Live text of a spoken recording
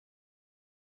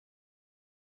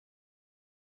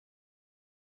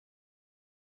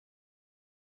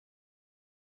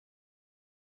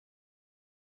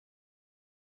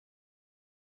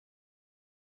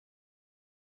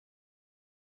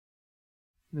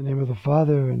In the name of the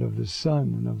Father, and of the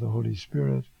Son, and of the Holy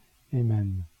Spirit.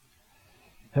 Amen.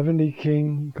 Heavenly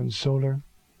King, Consoler,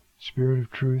 Spirit of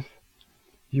Truth,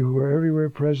 you who are everywhere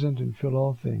present and fill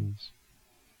all things,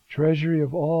 treasury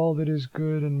of all that is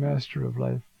good and master of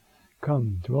life,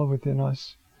 come, dwell within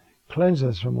us, cleanse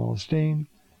us from all stain,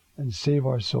 and save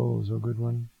our souls, O good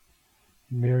one.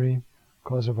 Mary,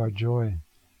 cause of our joy,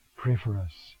 pray for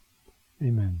us.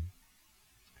 Amen.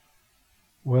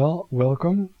 Well,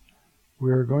 welcome.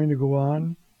 We're going to go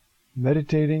on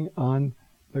meditating on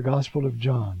the Gospel of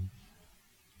John.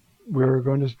 We're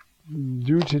going to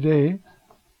do today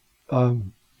a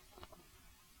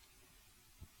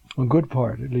good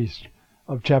part, at least,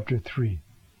 of chapter 3,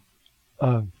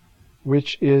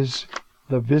 which is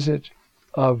the visit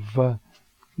of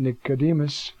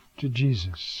Nicodemus to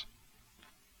Jesus.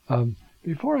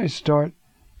 Before I start,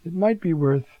 it might be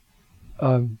worth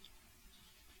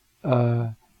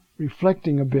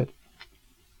reflecting a bit.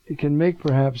 It can make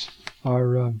perhaps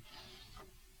our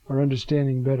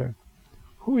understanding better.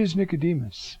 Who is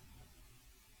Nicodemus?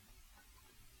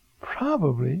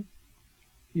 Probably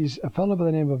he's a fellow by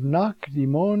the name of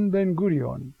Nicodemus ben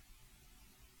Gurion.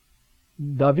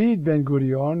 David ben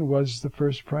Gurion was the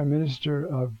first prime minister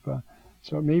of,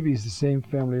 so maybe he's the same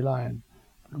family line.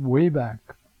 Way back,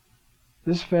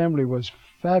 this family was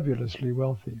fabulously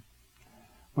wealthy.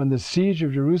 When the siege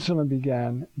of Jerusalem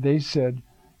began, they said,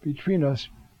 between us,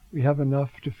 we have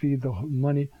enough to feed the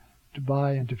money to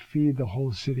buy and to feed the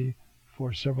whole city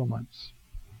for several months.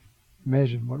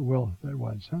 Imagine what wealth that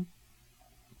was, huh?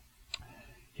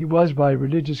 He was by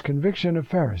religious conviction a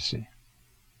Pharisee.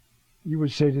 You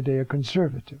would say today a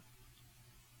conservative.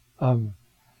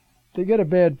 They get a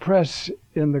bad press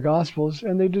in the Gospels,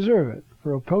 and they deserve it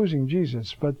for opposing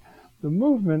Jesus. But the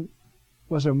movement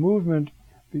was a movement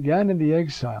began in the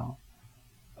exile.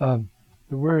 The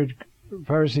word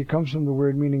Pharisee comes from the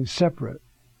word meaning separate.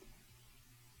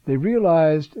 They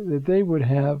realized that they would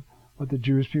have what the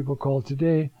Jewish people call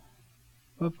today,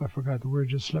 I forgot the word,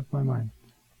 just slipped my mind.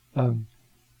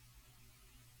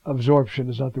 Absorption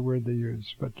is not the word they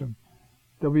use, but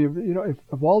there'll be,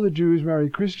 if all the Jews marry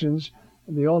Christians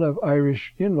and they all have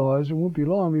Irish in-laws, it won't be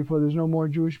long before there's no more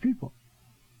Jewish people.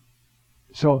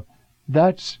 So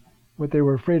that's what they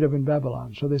were afraid of in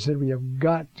Babylon. So they said, we have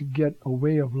got to get a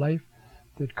way of life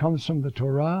that comes from the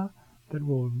Torah, that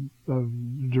will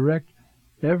direct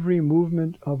every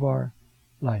movement of our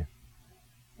life.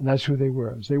 And that's who they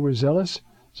were. They were zealous.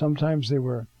 Sometimes they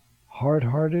were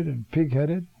hard-hearted and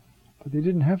pig-headed, but they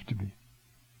didn't have to be.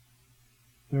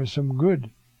 There are some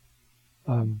good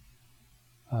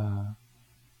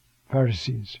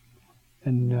Pharisees.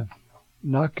 And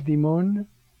Nicodemus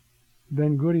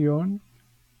ben Gurion,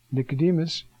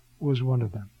 Nicodemus, was one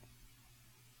of them.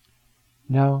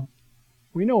 Now,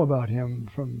 we know about him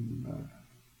from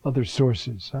other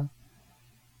sources. Huh?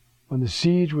 When the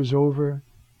siege was over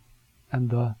and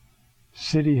the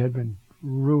city had been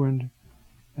ruined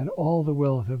and all the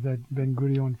wealth of that Ben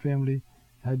Gurion family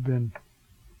had been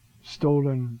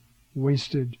stolen,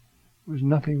 wasted, there was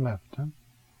nothing left. Huh?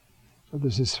 So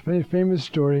there's this famous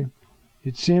story.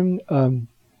 It's in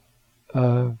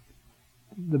the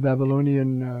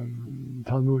Babylonian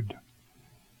Talmud.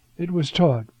 It was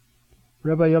taught.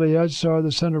 Rabbi Eleazar,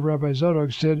 the son of Rabbi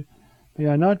Zadok, said, "May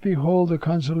I not behold the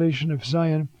consolation of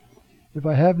Zion if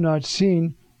I have not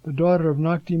seen the daughter of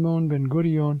Nicodemus ben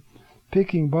Gurion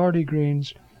picking barley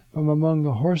grains from among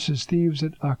the horses' thieves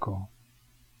at Akko."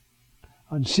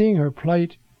 On seeing her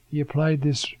plight, he applied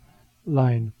this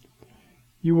line,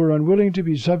 "You were unwilling to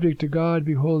be subject to God.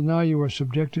 Behold, now you are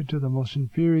subjected to the most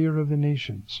inferior of the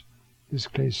nations." This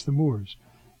case, the Moors,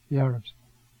 the Arabs.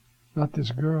 Not this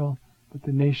girl, but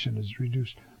the nation is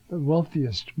reduced. The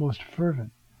wealthiest, most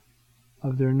fervent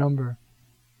of their number,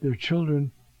 their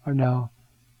children are now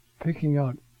picking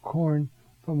out corn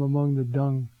from among the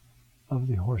dung of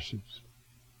the horses.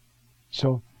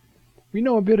 So we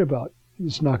know a bit about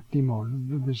this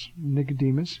Nicodemus,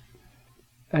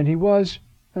 and he was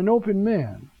an open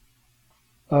man.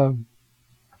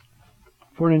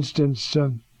 For instance,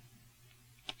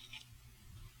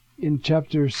 in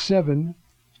chapter 7,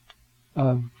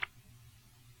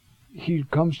 he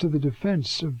comes to the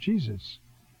defense of Jesus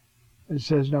and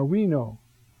says, now we know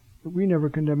that we never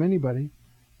condemn anybody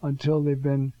until they've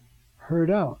been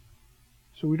heard out.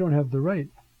 So we don't have the right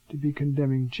to be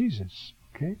condemning Jesus.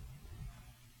 Okay?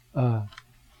 And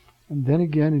then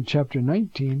again in chapter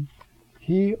 19,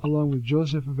 he, along with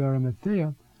Joseph of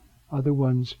Arimathea, are the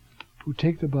ones who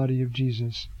take the body of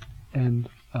Jesus and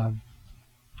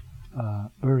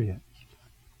bury it.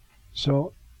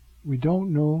 So we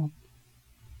don't know.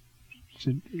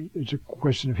 It's a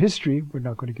question of history. We're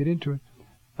not going to get into it.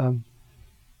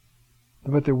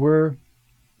 But there were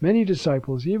many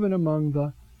disciples, even among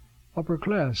the upper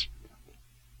class.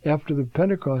 After the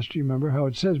Pentecost, you remember how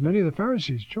it says many of the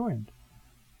Pharisees joined.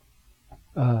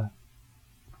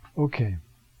 Okay,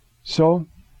 so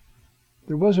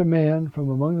there was a man from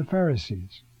among the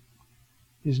Pharisees.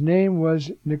 His name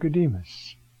was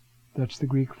Nicodemus. That's the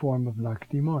Greek form of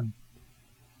Nakdimon,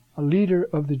 a leader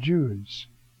of the Jews.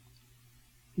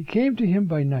 He came to him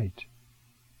by night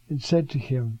and said to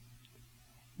him,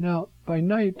 now, by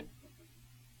night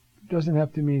doesn't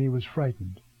have to mean he was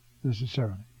frightened,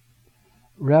 necessarily.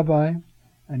 Rabbi,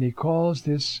 and he calls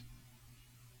this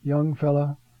young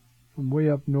fella from way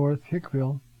up north,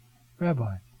 Hickville,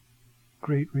 Rabbi.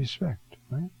 Great respect,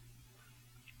 right?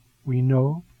 We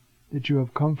know that you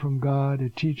have come from God, a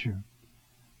teacher.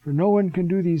 For no one can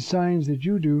do these signs that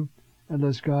you do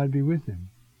unless God be with him.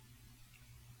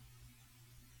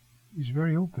 He's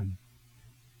very open.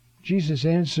 Jesus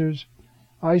answers,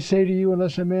 I say to you,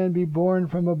 unless a man be born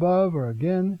from above or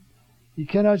again, he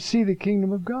cannot see the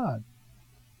kingdom of God.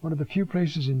 One of the few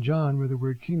places in John where the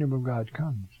word kingdom of God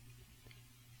comes.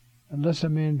 Unless a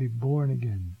man be born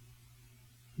again,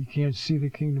 he can't see the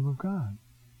kingdom of God.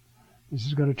 This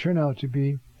is going to turn out to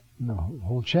be, in the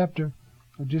whole chapter,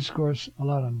 a discourse a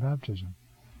lot on baptism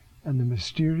and the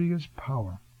mysterious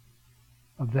power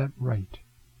of that right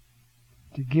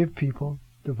to give people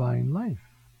divine life.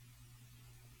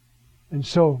 And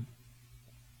so,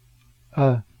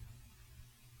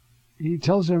 he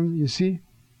tells him, you see,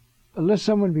 unless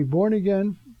someone be born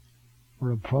again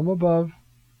or from above,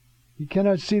 he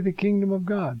cannot see the kingdom of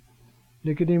God.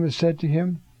 Nicodemus said to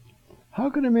him, how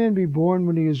can a man be born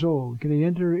when he is old? Can he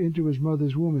enter into his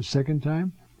mother's womb a second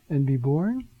time and be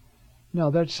born? Now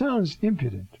that sounds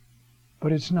impudent,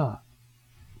 but it's not.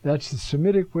 That's the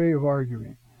Semitic way of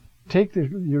arguing. Take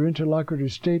your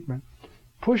interlocutor's statement,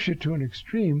 push it to an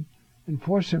extreme, and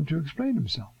force him to explain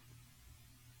himself.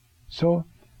 So,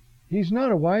 he's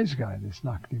not a wise guy, this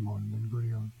Nakdimon Ben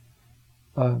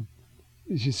Gurion.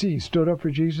 As you see, he stood up for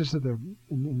Jesus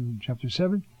in chapter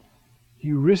 7.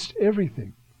 He risked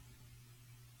everything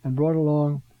and brought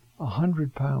along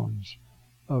 100 pounds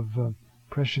of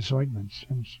precious ointments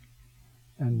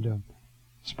and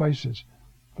spices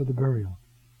for the burial.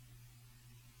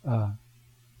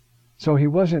 So he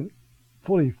wasn't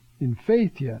fully in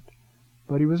faith yet,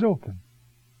 but he was open.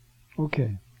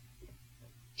 Okay.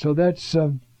 So that's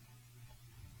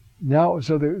now.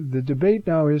 So the debate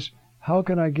now is, how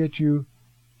can I get you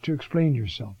to explain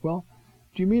yourself? Well,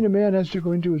 do you mean a man has to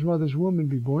go into his mother's womb and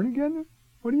be born again?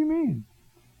 What do you mean?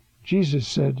 Jesus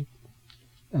said,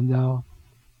 and now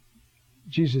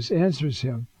Jesus answers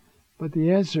him, but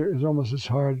the answer is almost as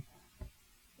hard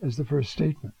as the first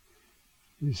statement.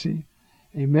 You see,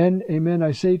 amen, amen,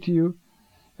 I say to you,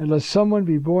 unless someone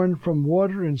be born from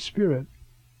water and spirit,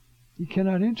 he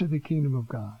cannot enter the kingdom of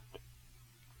God.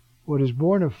 What is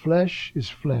born of flesh is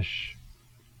flesh.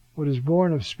 What is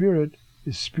born of spirit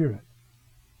is spirit.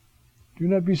 Do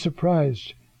not be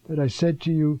surprised that I said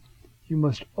to you, you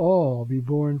must all be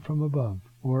born from above,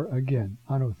 or again,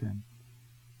 anothen.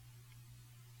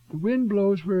 The wind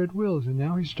blows where it wills, and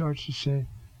now he starts to say,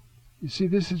 you see,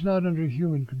 this is not under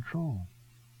human control.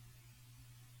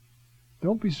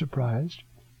 Don't be surprised.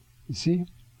 You see,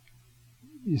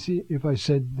 if I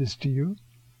said this to you,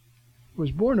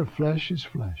 was born of flesh is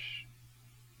flesh.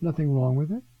 Nothing wrong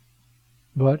with it,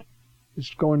 but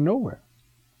it's going nowhere.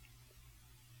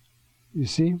 You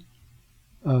see,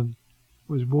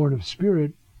 was born of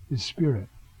spirit is spirit.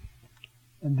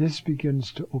 And this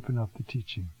begins to open up the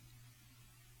teaching.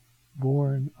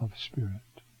 Born of spirit.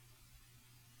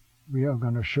 We are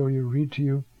going to read to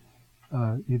you,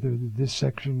 either this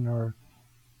section or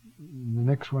the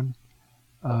next one,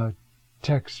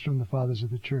 texts from the fathers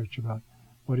of the church about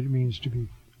what it means to be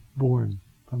born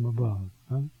from above.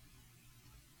 Huh?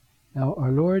 Now,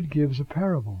 our Lord gives a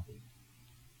parable.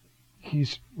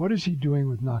 What is he doing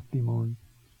with Nakdimon,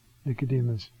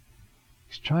 Nicodemus?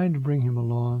 He's trying to bring him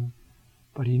along,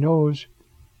 but he knows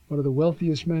one of the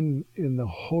wealthiest men in the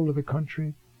whole of the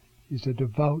country. He's a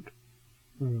devout,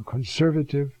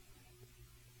 conservative,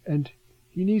 and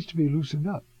he needs to be loosened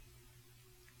up.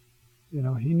 You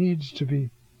know, he needs to be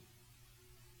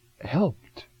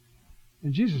helped,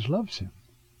 and Jesus loves him.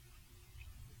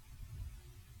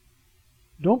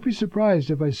 Don't be surprised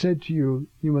if I said to you,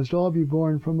 you must all be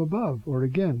born from above, or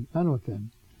again, anothen.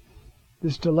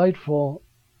 This delightful,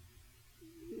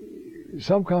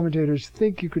 some commentators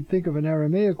think you could think of an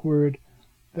Aramaic word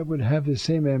that would have the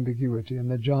same ambiguity,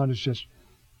 and that John is just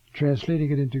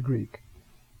translating it into Greek.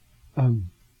 The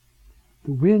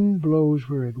wind blows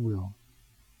where it will,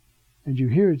 and you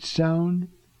hear its sound,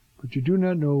 but you do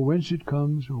not know whence it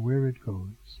comes or where it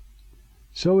goes.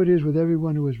 So it is with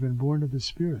everyone who has been born of the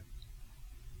Spirit.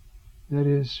 That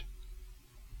is,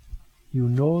 you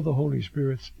know the Holy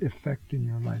Spirit's effect in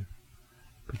your life,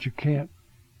 but you can't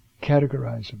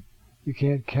categorize him. You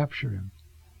can't capture him.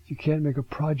 You can't make a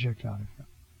project out of him.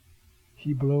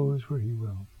 He blows where he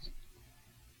wills.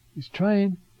 He's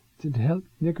trying to help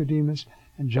Nicodemus,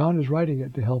 and John is writing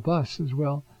it to help us as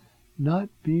well, not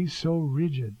be so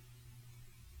rigid.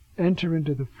 Enter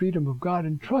into the freedom of God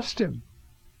and trust him.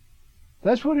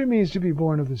 That's what it means to be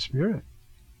born of the Spirit.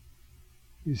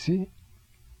 You see?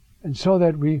 And so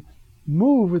that we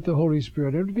move with the Holy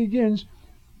Spirit. And it begins,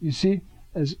 you see,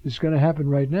 as it's going to happen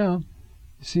right now,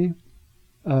 you see,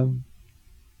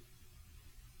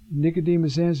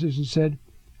 Nicodemus answers and said,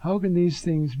 how can these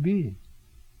things be?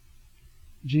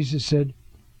 Jesus said,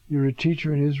 you're a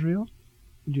teacher in Israel,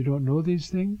 and you don't know these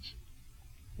things?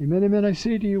 Amen, amen, I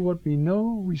say to you, what we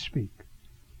know, we speak.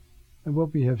 And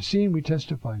what we have seen, we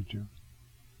testify to.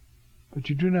 But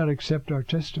you do not accept our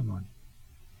testimony.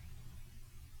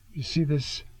 You see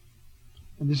this?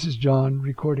 And this is John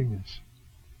recording this.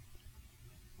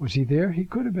 Was he there? He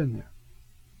could have been there.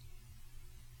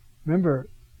 Remember,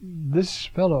 this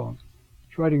fellow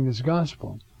who's writing this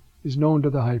gospel is known to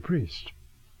the high priest.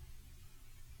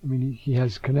 I mean, he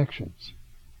has connections.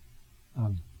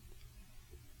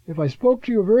 If I spoke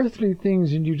to you of earthly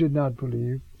things and you did not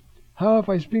believe, how if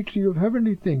I speak to you of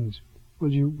heavenly things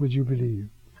would you believe?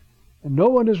 And no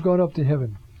one has gone up to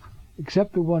heaven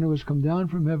except the one who has come down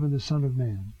from heaven, the Son of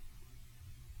Man.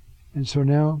 And so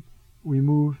now we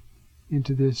move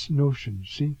into this notion,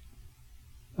 see,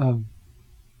 of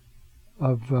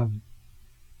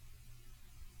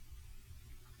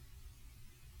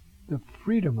the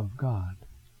freedom of God.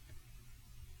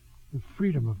 The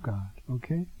freedom of God,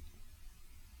 okay?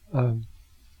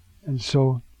 And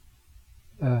so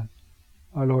our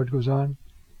Lord goes on,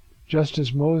 just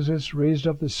as Moses raised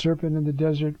up the serpent in the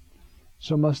desert,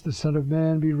 so must the Son of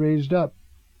Man be raised up,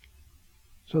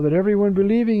 so that everyone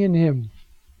believing in him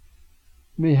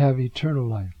may have eternal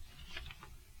life.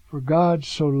 For God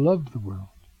so loved the world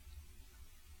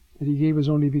that he gave his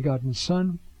only begotten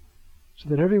Son, so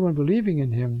that everyone believing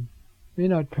in him may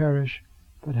not perish,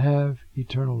 but have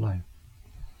eternal life.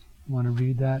 I want to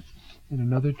read that in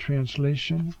another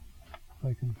translation, if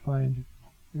I can find.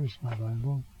 Here's my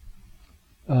Bible.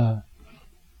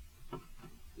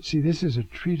 See, this is a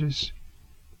treatise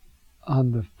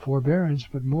on the forbearance,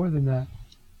 but more than that,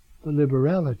 the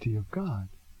liberality of God,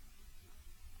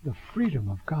 the freedom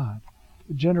of God,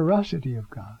 the generosity of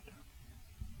God.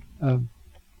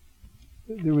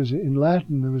 In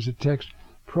Latin, there was a text,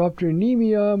 propter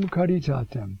nimiam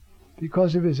caritatem,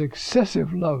 because of his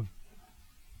excessive love.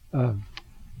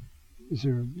 Is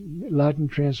there a Latin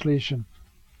translation,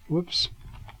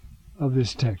 of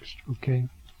this text, okay?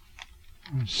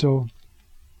 And so,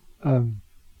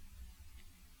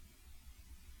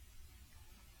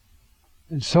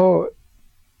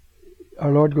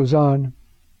 our Lord goes on,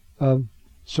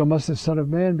 so must the Son of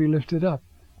Man be lifted up.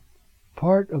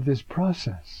 Part of this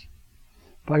process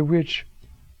by which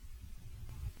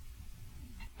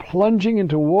plunging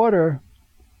into water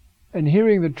and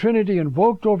hearing the Trinity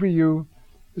invoked over you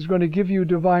is going to give you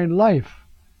divine life.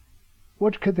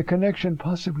 What could the connection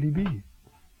possibly be?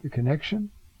 The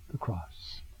connection? The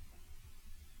cross.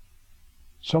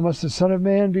 So must the Son of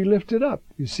Man be lifted up,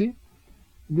 you see?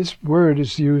 This word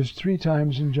is used 3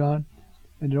 times in John,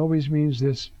 and it always means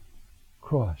this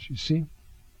cross, you see?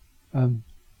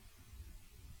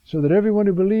 So that everyone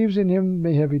who believes in him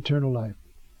may have eternal life.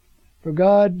 For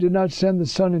God did not send the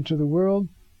Son into the world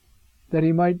that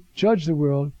he might judge the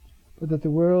world, but that the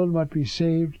world might be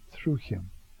saved through him.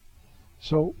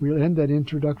 So we'll end that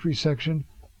introductory section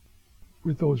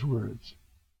with those words.